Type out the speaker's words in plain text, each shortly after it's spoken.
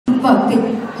vở kịch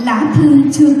Lá Thư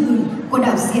Chưa Gửi của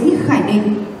đạo diễn Khải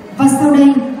Định. Và sau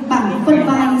đây, bản phân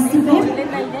vai xin phép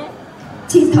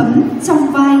chị Thấm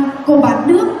trong vai cô bán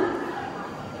nước,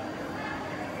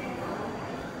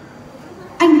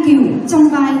 anh Cửu trong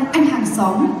vai anh hàng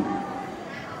xóm,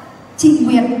 chị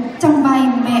Nguyệt trong vai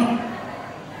mẹ,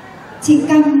 chị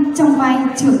Canh trong vai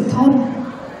trưởng thôn,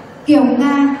 Kiều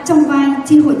Nga trong vai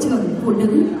chi hội trưởng phụ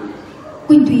nữ,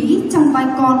 Quỳnh Thúy trong vai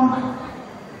con.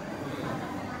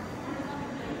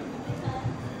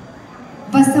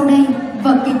 Và sau đây,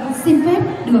 vở kịch xin phép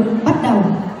được bắt đầu.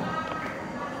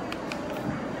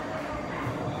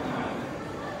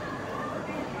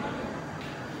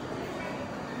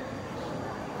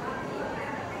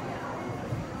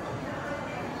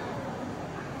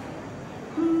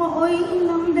 Mỗi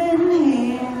năm đến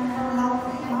hè lòng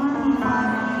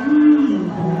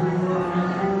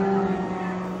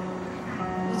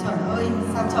trời ơi,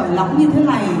 sao trời nóng như thế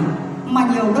này mà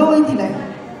nhiều đôi thì lại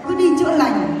cứ đi chữa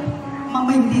lành, mà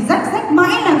mình thì rách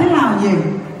mãi là thế nào nhỉ?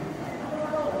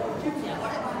 Chim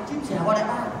sẻ qua đại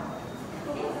bàng.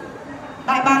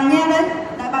 Đại bàng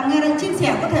nghe đấy, chim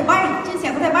sẻ có thể bay,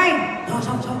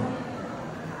 Rồi.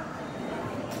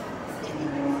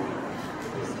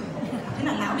 Thế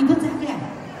là lão đi vứt rác kìa.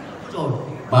 Rồi,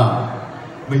 vâng,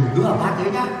 mình cứ ở bác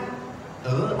đấy nhá.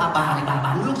 Tớ bà thì bà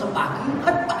bán nước xong bà cứ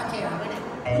hất bã chè cái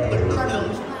này, vứt ra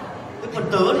đường xuống. Thế còn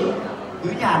tớ thì cứ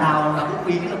nhà nào đóng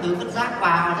phí là tớ vứt rác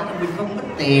vào, cho nên mình không mất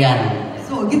tiền.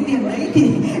 Rồi cái tiền đấy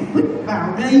thì vứt vào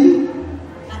đây.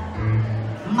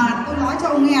 Mà tôi nói cho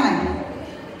ông nghe này,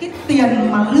 cái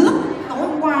tiền mà nước tối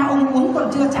hôm qua ông uống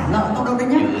còn chưa trả nợ tôi đâu đấy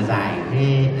nhá. Cứ giải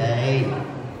thế đây,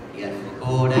 tiền của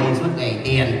cô đây suốt ngày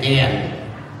tiền.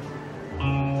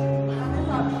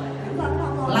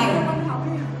 Này,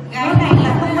 gái này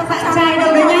là không có dạ trai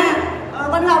đâu đấy nhá.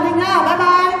 Văn Hồng đi nha, bye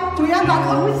bye. Chú ý an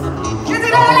toàn. Cái gì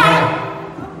đây này?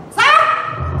 Rác!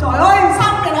 Trời ơi,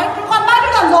 xong để nói con bao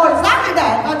nhiêu lần rồi, rác thì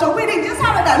để vào chỗ quy định chứ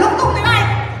sao lại để lung tung thế này?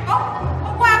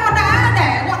 Hôm qua con đã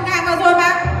để gọn gàng vào rồi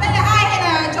mà. Đây là ai hay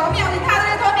là chó mèo thì tha ra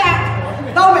đây thôi mẹ.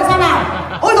 Đâu phải sao nào?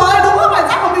 Ôi trời ơi, đúng không phải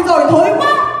rác của mình rồi, thối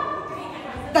quá.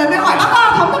 Để mẹ hỏi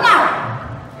bác Thấm thế nào?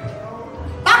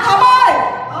 Bác Thấm ơi!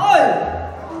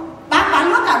 Bác bán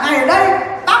nước cả ngày ở đây,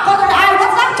 bác có thấy ai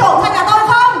vứt rác trộm sang nhà tôi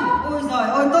không? Ôi giời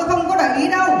ơi, tôi không có để ý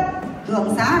đâu.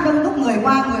 Đường xá đông đúc người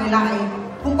qua người lại.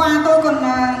 Hôm qua tôi còn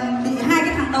bị hai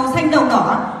cái thằng đầu xanh đầu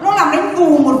đỏ, nó làm đánh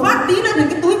vù một phát tí nữa thì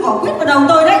cái túi vỏ quýt vào đầu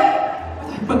tôi đấy.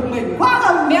 Bực mình quá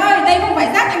không? Mẹ ơi, đây không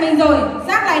phải rác nhà mình rồi.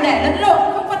 Rác này để lẫn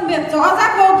lộn, không phân biệt rõ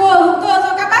rác vô cơ, hữu cơ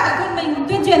do các bác ở thôn mình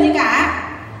tuyên truyền gì cả.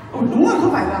 Ôi đúng rồi,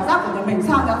 không phải là rác của nhà mình,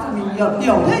 sao rác của mình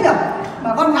nhiều thế nhỉ?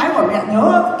 Mà con gái của mẹ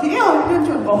nhớ kỹ hơn tuyên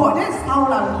truyền của hội đấy, sau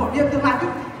là hội viên tương lai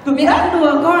cực Mẹ cứ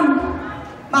đùa con.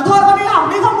 mà thôi con đi học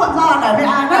đi, không muộn giờ để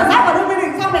mẹ rác vào đơn quy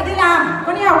định xong mẹ đi làm.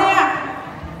 Con đi học đây ạ.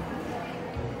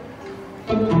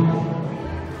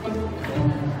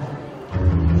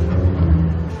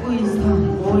 Ôi giời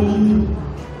ơi,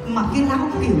 mà cái lão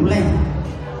Cửu này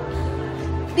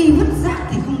đi vứt rác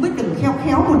thì không biết đừng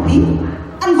khéo một tí,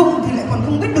 ăn vụng thì lại còn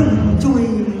không biết đừng chùi.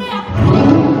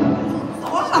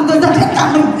 Đó làm tôi giật hết cả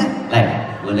mình. Này,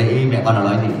 vừa nãy mẹ con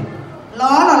nói gì? Nó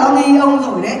là nó nghi ông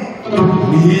rồi đấy.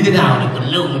 Nghi thế nào thì còn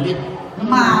lâu mới biết.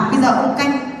 Mà bây giờ ông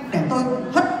Canh để tôi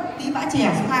hất tí bã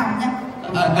chè xuống ao nhá.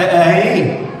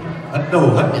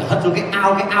 Hất xuống cái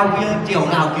ao kia, chiều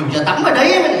nào Cửu giờ tắm ở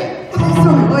đấy mà.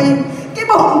 Rồi ơi, cái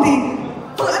bụng thì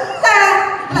phưỡn ra,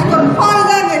 lại còn phoi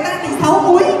ra, người ta thì 6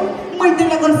 múi, mình thì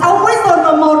lại còn 6 múi rồi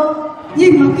vào một,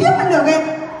 nhìn mà kiếp mới được em.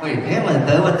 Ôi, thế mà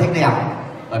tớ vẫn thích đẹp.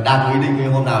 Và đang quy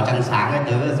định hôm nào trăng sáng ấy,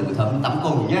 tớ rủ Thấm tắm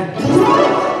cùng nhá.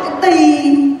 Tì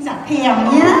chả thèm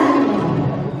nhá.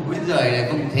 Úi giời này,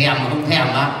 không thèm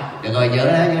á. Được rồi, nhớ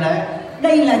đấy.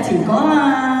 Đây là chỉ có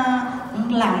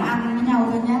làm ăn với nhau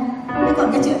thôi nhá. Thế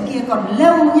còn cái chuyện kia còn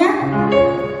lâu nhá.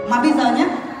 Mà bây giờ nhá,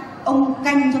 ông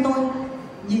Canh cho tôi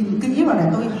nhìn kỹ vào để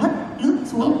tôi hất nước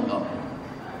xuống.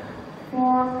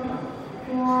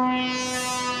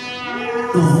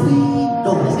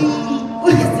 Đổ gì?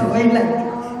 Ôi trời lại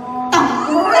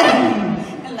tỏng này,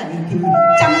 lại thì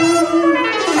trăm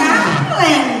sáng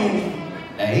này.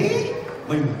 Đấy,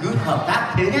 mình cứ hợp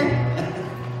tác thế nhé.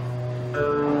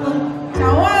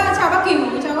 Cháu chào bác Cửu,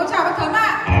 cháu chào bác Thấm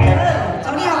ạ.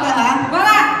 Cháu đi học rồi hả? Vâng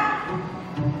ạ.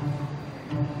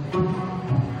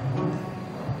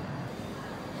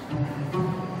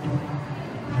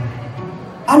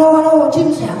 Alo,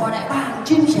 chim sẻ gọi đại bàng.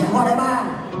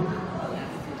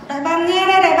 Đại bàng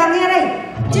nghe đây.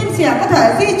 Chim sẻ có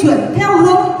thể di chuyển theo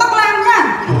hướng Bắc Nam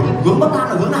nhá. Hướng Bắc Nam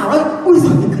là hướng nào đấy? Ui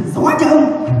giời, cái gió trời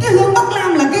ông. Cái hướng Bắc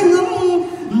Nam là cái hướng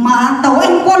mà tàu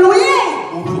anh qua núi ấy.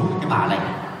 Ôi cái bà này,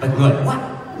 bệnh người quá.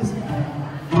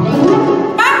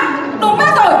 Bác,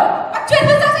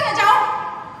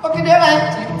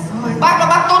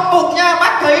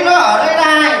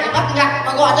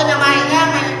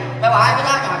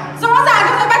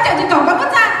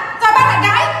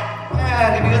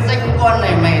 cái con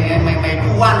này mày thu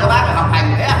quan cho bác học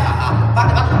hành thế à? Bác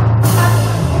thì bắt.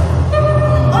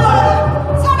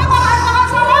 Sao nó còn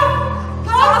sao đấy?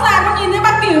 Rõ ràng con nhìn thấy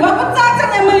bác Kiểu bác vứt rác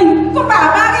sang nhà mình. Con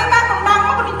bảo bác ấy bác còn mắng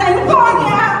con đi đánh con kìa.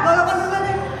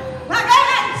 Lại cái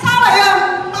sao lại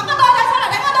mắng con tôi đây, sao lại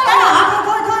đánh con tôi đây hả?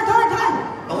 Thôi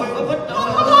Tôi có vứt đâu.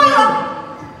 thôi rồi.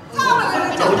 Sao lại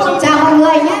Chào mọi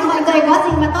người nhé, mọi người có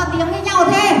gì mà to tiếng với nhau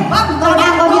thế? Tôi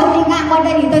đang có việc đi ngang qua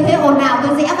đây thì tôi thấy ồn ào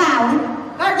tôi rẽ vào.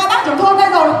 đây có bác trưởng thôn đây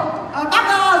rồi. Bác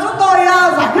giúp tôi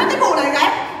giải quyết cái vụ này cái.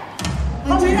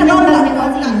 Không nghĩ là tôi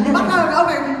bác ông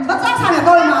này vứt rác sang nhà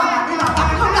tôi mà nhưng mà bác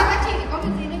không nhận. Các chị có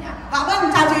việc gì đấy nhỉ? Dạ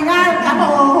vâng, chào chị ngay, cán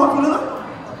bộ hội phụ nữ.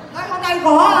 Đây, hôm nay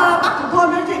có bác trưởng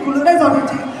thôn với chị phụ nữ đây rồi thì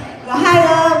chị hai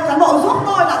cán bộ giúp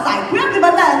tôi là giải quyết cái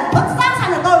vấn đề vứt rác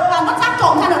sang nhà tôi, là vứt rác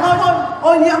trộm sang nhà tôi thôi.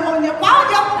 Ô nhiễm quá ô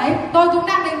nhiễm. Đấy, tôi cũng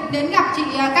đang đến gặp chị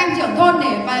canh trưởng thôn để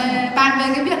bàn về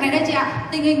cái việc này đây chị ạ.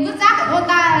 Tình hình vứt rác ở thôn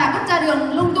ta là vứt ra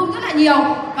đường lung tung rất là nhiều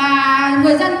và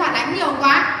người dân phản ánh nhiều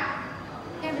quá.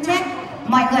 Chết,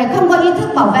 mọi người không có ý thức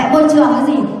bảo vệ môi trường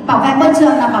cái gì. Bảo vệ môi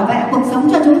trường là bảo vệ cuộc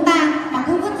sống cho chúng ta. Mà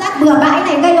cứ vứt rác bừa bãi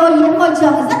này gây ô nhiễm môi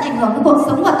trường rất ảnh hưởng đến cuộc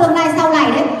sống và tương lai sau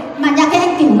này đấy. Mà nhà cái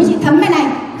anh Kiểu với chị Thấm này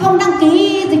không đăng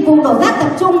ký dịch vụ đổ rác tập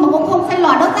trung mà cũng không xây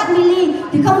lò đốt rác mini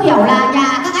thì không hiểu là nhà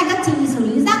các anh các chị xử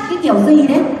lý rác cái kiểu gì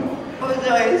đấy. Ôi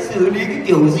giời, xử lý cái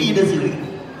kiểu gì là xử lý.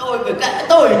 Tôi phải cãi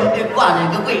tôi liên quan này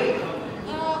các vị.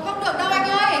 Không được đâu anh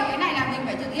ơi, cái này là mình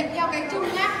phải thực hiện theo cái chung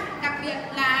nhá. Đặc biệt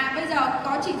là bây giờ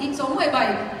có chỉ thị số 17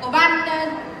 của Ban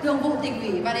Thường vụ Tỉnh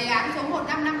ủy và đề án số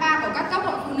 1553 của các cấp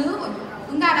hội phụ nữ của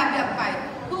chúng ta, đặc biệt phải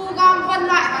thu gom, phân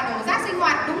loại và đổ rác sinh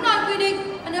hoạt đúng nơi quy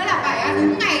định. Hơn nữa là phải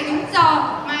đúng ngày, đúng giờ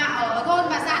mà ở thôn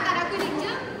và xã ta đã quy định chứ.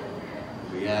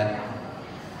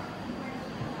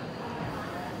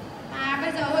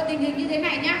 Bây giờ tình hình như thế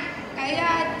này nhá. Cái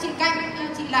chị canh,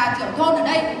 chị là trưởng thôn ở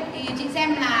đây thì chị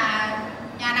xem là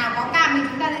nhà nào có cam thì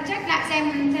chúng ta sẽ check lại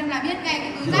xem là biết ngay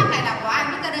cái túi rác này là của ai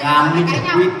vứt ra đây Cam phải cãi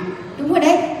nhau. Đúng rồi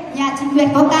đấy, nhà chị Nguyệt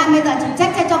có cam, bây giờ chị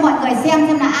check cho mọi người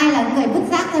xem là ai là người vứt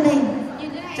rác ra đây. Như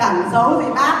thế này. Chẳng giấu gì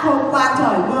bác, hôm qua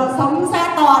trời mưa sấm sét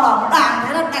to đỏ đảng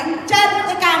thế là đánh chết những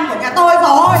cái cam của nhà tôi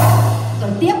rồi. Rồi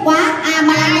tiếc quá,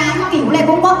 mà nhà anh Kiểu này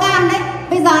cũng có cam đấy.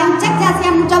 Bây giờ anh check ra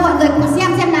xem cho mọi người cùng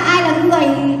xem là ai là cái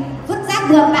người vứt rác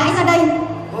bừa bãi ra đây.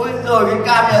 Ôi rồi cái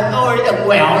cam nhà tôi đã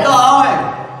quẻo rồi.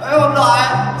 Ê, hôm nọ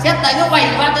xét đánh nó quay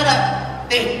qua tôi là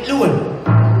tịt luôn.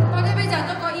 Thôi thế bây giờ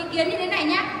tôi có ý kiến như thế này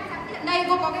nhá. Hiện đây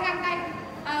cô có cái găng tay,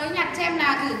 nhặt xem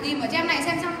là thử tìm ở trên này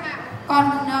xem là còn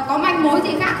có manh mối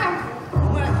gì khác không.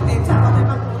 Tìm xem có thấy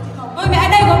manh mối gì không. Ôi mẹ, ở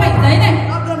đây có mảnh giấy này.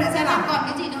 Đưa mẹ xem nào. Còn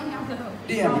cái gì nữa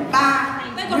nhỉ? Điểm 3.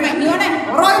 Đây còn mảnh nữa này.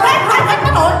 Rồi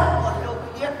mất rồi.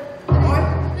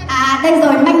 Đây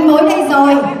rồi, manh mối đây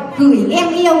rồi. Gửi em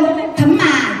yêu Thấm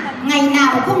mà ngày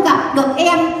nào không gặp được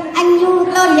em, anh nhu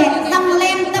tơ liệt răng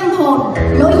lên tâm hồn,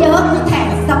 nỗi nhớ cụ thể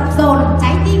dập dồn,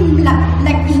 trái tim lập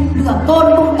lệch lửa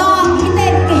cồn cùng to nghĩ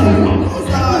tên Kiểu.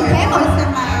 Thế rồi xem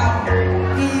nào.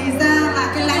 Thì ra là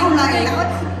cái lão này lão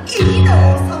ý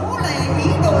đồ xấu này, ý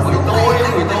đồ xấu này.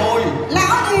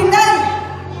 Lão nhìn đây,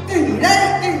 Kiểu đây.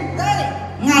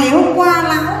 Ngày hôm qua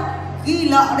lão ghi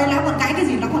nợ đây, lão còn cái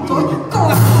gì nó còn chối,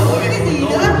 còn cái gì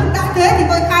nữa. Đã thế thì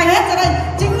tôi khai hết ra đây.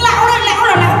 Chính lão đây, lão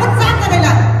là lão vứt rác ra đây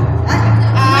là.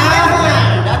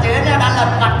 Đã thế ra đã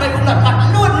lật mặt đây cũng lật mặt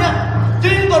luôn nhá.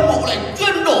 Chính con bộ này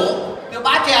chuyên đổ cái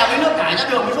bá chè với nước cải ra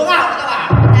đường mới xuống ao các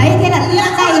bạn. Đấy, thế là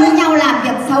tiếp tay với nhau làm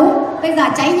việc xấu. Bây giờ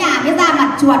cháy nhà mới ra mặt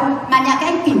chuột. Mà nhà cái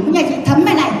anh Kiểu của nhà chị Thấm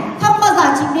này không bao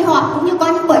giờ chị đi họp cũng như có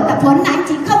những buổi tập huấn là anh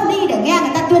chị không đi để nghe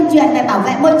người ta tuyên truyền về bảo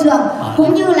vệ môi trường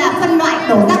cũng như là phân loại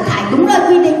đổ rác thải đúng nơi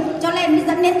quy định, cho nên mới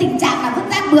dẫn đến tình trạng là vứt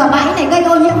rác bừa bãi này gây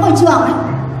ô nhiễm môi trường ấy.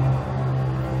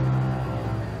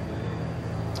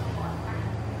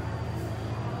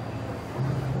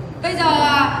 Bây giờ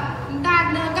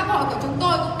các hội của chúng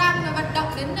tôi cũng đang vận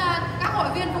động đến các hội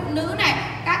viên phụ nữ này,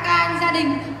 các gia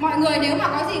đình, mọi người nếu mà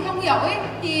có gì không hiểu ấy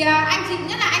thì anh chị,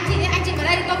 nhất là anh chị vào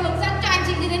đây tôi hướng dẫn cho anh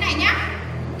chị như thế này nhá.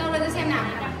 Đâu đây tôi xem nào.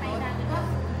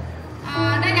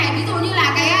 Đây này, ví dụ như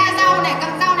là cái rau này,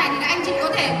 cọng rau này thì anh chị có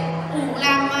thể ủ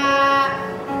làm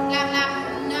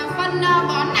phân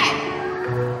bón này.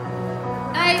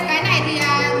 Đây cái này thì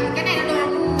cái này là đồ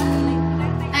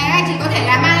này, anh chị có thể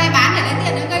là mang lên bán để lấy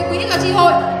tiền để gây quỹ cho chi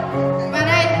hội. Và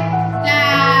đây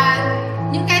là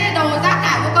những cái đồ rác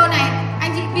thải vô cơ này,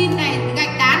 anh chị pin này,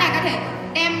 gạch đá này có thể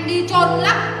đem đi chôn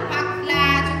lấp, hoặc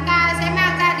là chúng ta sẽ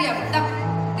mang ra điểm tập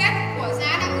kết của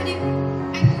xã đã quy định.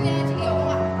 Anh chị hiểu không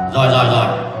ạ? Rồi.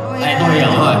 Đây tôi hiểu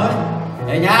rồi.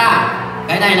 Đây nhá.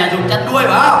 Cái này là dùng chăn nuôi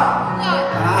phải không? Đúng rồi.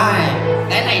 Đấy.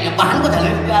 Cái này là bán có thể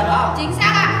lấy ra phải không? Chính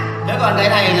xác ạ. Thế còn cái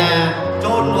này là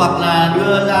chôn hoặc là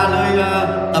đưa ra nơi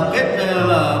tập kết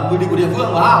là quy định của địa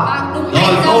phương phải không? Đúng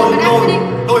Rồi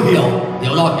tôi hiểu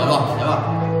rồi.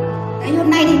 Cái hôm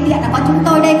nay thì tiện là có chúng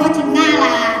tôi đây, có chị Nga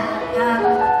là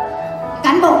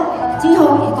cán bộ chi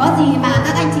hội, có gì mà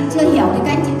các anh chị chưa hiểu thì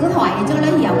các anh chị cứ hỏi để cho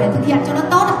nó hiểu, để thực hiện cho nó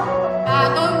tốt.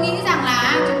 Tôi nghĩ rằng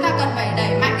là chúng ta cần phải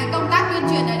đẩy mạnh cái công tác tuyên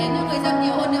truyền này đến cho người dân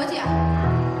nhiều hơn nữa chị ạ.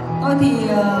 Tôi thì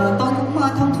tôi cũng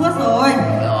thông suốt rồi.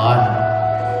 Rồi.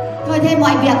 Thôi thế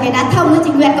mọi việc thì đã thông,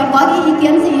 chị Nguyệt còn có cái ý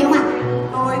kiến gì không ạ?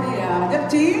 Tôi thì nhất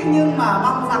trí, nhưng mà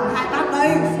mong rằng hai bác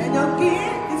đây sẽ nhớ kỹ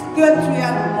cái tuyên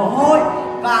truyền của hội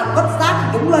và vứt rác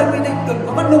đúng lời quy định, đừng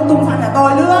có vứt lung tung sang nhà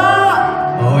tôi nữa.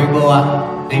 Thôi cô ạ,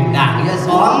 tình cảm nghĩa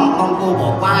xóm, mong cô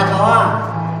bỏ qua cho.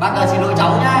 Bác ơi xin lỗi cháu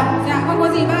nhá. Dạ không có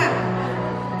gì bác ạ.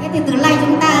 Thế thì từ nay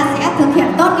chúng ta sẽ thực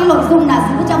hiện tốt cái nội dung là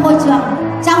giữ cho môi trường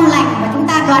trong lành, và chúng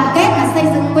ta đoàn kết và xây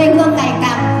dựng quê hương ngày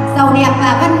càng giàu đẹp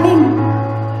và văn minh.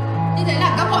 Như thế là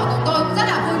cấp hội của tôi cũng rất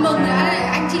là vui mừng để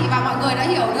anh chị và mọi người đã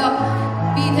hiểu được.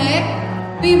 Vì thế,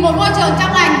 vì một môi trường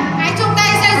trong lành, hãy chung tay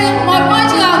xây dựng một môi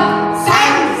trường